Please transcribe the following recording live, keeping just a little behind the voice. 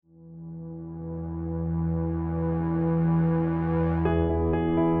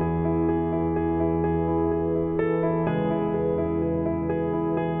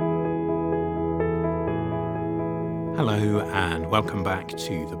Hello and welcome back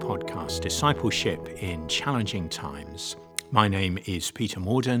to the podcast Discipleship in Challenging Times. My name is Peter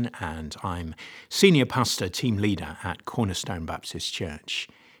Morden and I'm Senior Pastor Team Leader at Cornerstone Baptist Church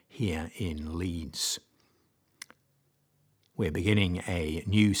here in Leeds. We're beginning a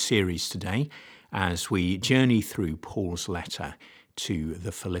new series today as we journey through Paul's letter to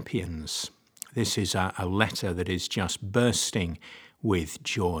the Philippians. This is a letter that is just bursting with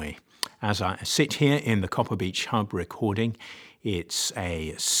joy. As I sit here in the Copper Beach Hub recording, it's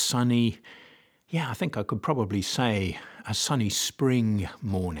a sunny, I think I could probably say a sunny spring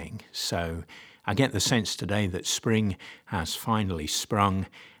morning. So I get the sense today that spring has finally sprung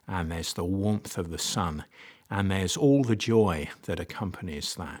and there's the warmth of the sun and there's all the joy that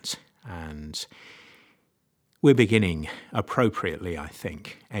accompanies that. And we're beginning appropriately, I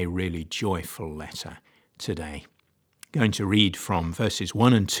think, a really joyful letter today. Going to read from verses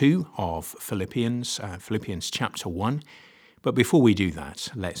 1 and 2 of Philippians chapter 1. But before we do that,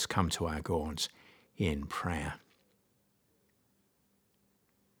 let's come to our God in prayer.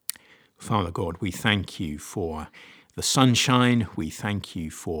 Father God, we thank you for the sunshine. We thank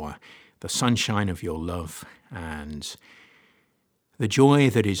you for the sunshine of your love and the joy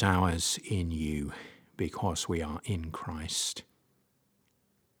that is ours in you because we are in Christ.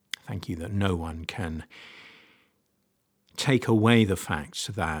 Thank you that no one can take away the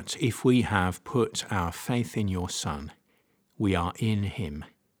fact that if we have put our faith in your Son, we are in him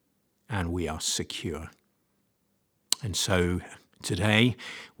and we are secure. And so today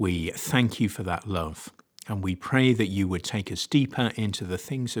we thank you for that love and we pray that you would take us deeper into the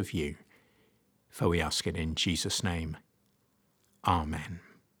things of you. For we ask it in Jesus' name. Amen.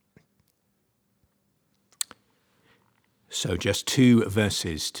 So just two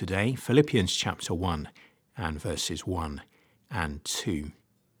verses today, Philippians chapter 1 and verses 1 and 2.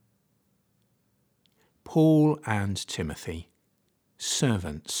 Paul and Timothy,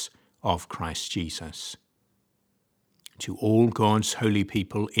 servants of Christ Jesus, to all God's holy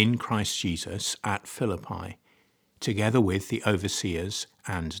people in Christ Jesus at Philippi, together with the overseers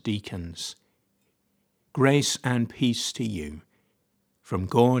and deacons. Grace and peace to you from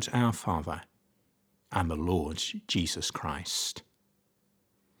God our Father and the Lord Jesus Christ.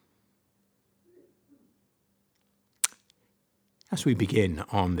 As we begin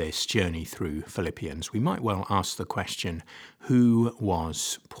on this journey through Philippians, we might well ask the question, who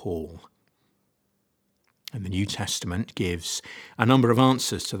was Paul? And the New Testament gives a number of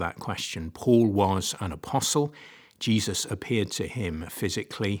answers to that question. Paul was an apostle. Jesus appeared to him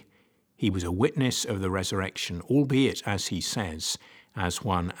physically. He was a witness of the resurrection, albeit, as he says, as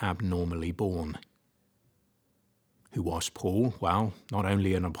one abnormally born. Who was Paul? Well, not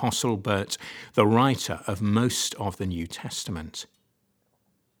only an apostle, but the writer of most of the New Testament.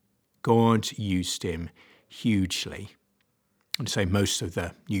 God used him hugely. I'd say most of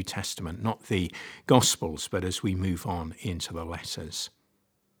the New Testament, not the Gospels, but as we move on into the letters.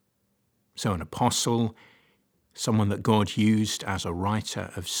 So an apostle, someone that God used as a writer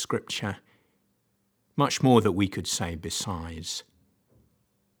of Scripture, much more that we could say besides.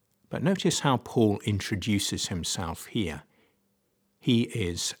 But notice how Paul introduces himself here. He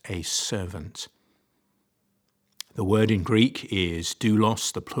is a servant. The word in Greek is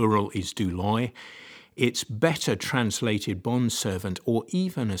doulos, the plural is douloi. It's better translated bondservant or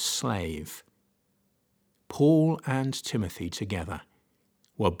even a slave. Paul and Timothy together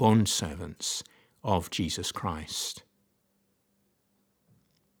were bondservants of Jesus Christ.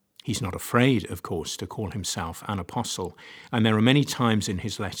 He's not afraid, of course, to call himself an apostle, and there are many times in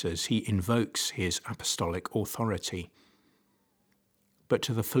his letters he invokes his apostolic authority. But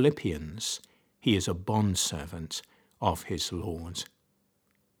to the Philippians, he is a bondservant of his Lord.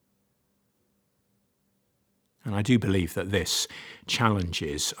 And I do believe that this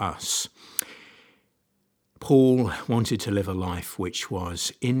challenges us. Paul wanted to live a life which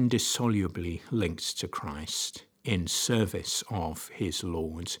was indissolubly linked to Christ in service of his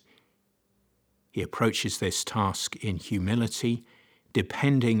Lord. He approaches this task in humility,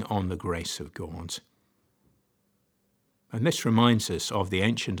 depending on the grace of God. And this reminds us of the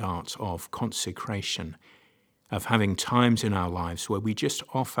ancient art of consecration, of having times in our lives where we just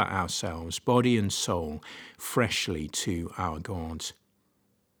offer ourselves, body and soul, freshly to our God.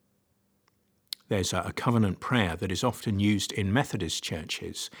 There's a covenant prayer that is often used in Methodist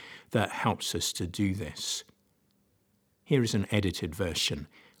churches that helps us to do this. Here is an edited version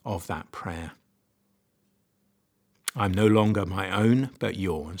of that prayer. I'm no longer my own, but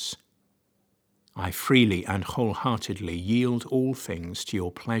yours. I freely and wholeheartedly yield all things to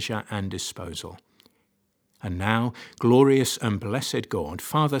your pleasure and disposal. And now, glorious and blessed God,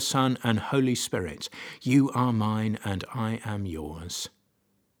 Father, Son, and Holy Spirit, you are mine and I am yours.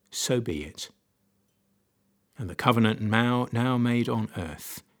 So be it. And the covenant now made on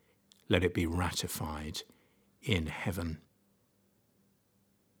earth, let it be ratified in heaven.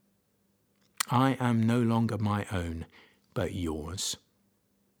 I am no longer my own, but yours.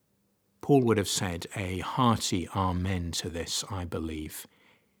 Paul would have said a hearty amen to this, I believe.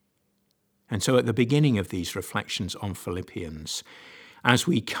 And so at the beginning of these reflections on Philippians, as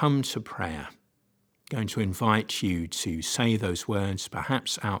we come to prayer, I'm going to invite you to say those words,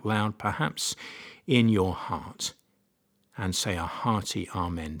 perhaps out loud, perhaps in your heart, and say a hearty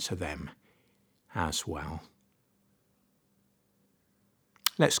amen to them as well.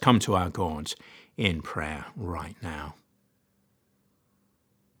 Let's come to our God in prayer right now.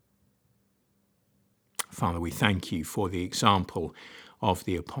 Father, we thank you for the example of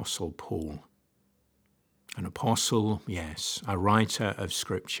the Apostle Paul. An apostle, yes. A writer of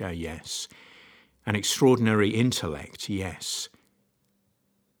Scripture, yes. An extraordinary intellect, yes.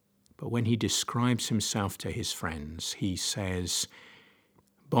 But when he describes himself to his friends, he says,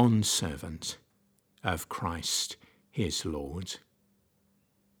 bondservant of Christ his Lord.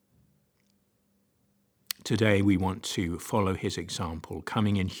 Today we want to follow his example,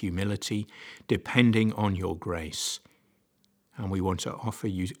 coming in humility, depending on your grace. And we want to offer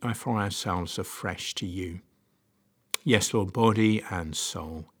ourselves afresh to you. Yes, Lord, body and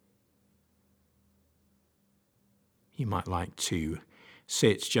soul. You might like to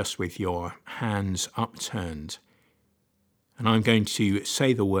sit just with your hands upturned. And I'm going to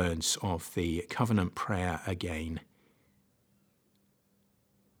say the words of the covenant prayer again.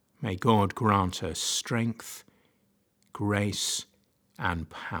 May God grant us strength, grace, and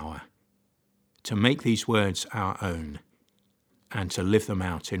power to make these words our own and to live them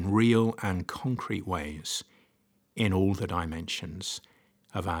out in real and concrete ways in all the dimensions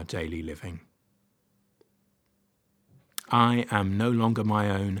of our daily living. I am no longer my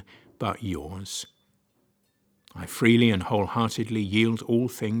own, but yours. I freely and wholeheartedly yield all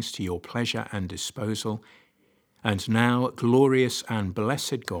things to your pleasure and disposal. And now, glorious and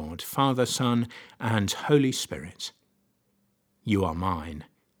blessed God, Father, Son, and Holy Spirit, you are mine,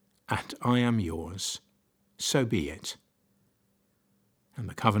 and I am yours. So be it. And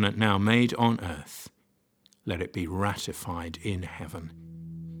the covenant now made on earth, let it be ratified in heaven.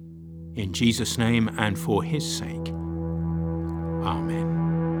 In Jesus' name and for his sake. Amen.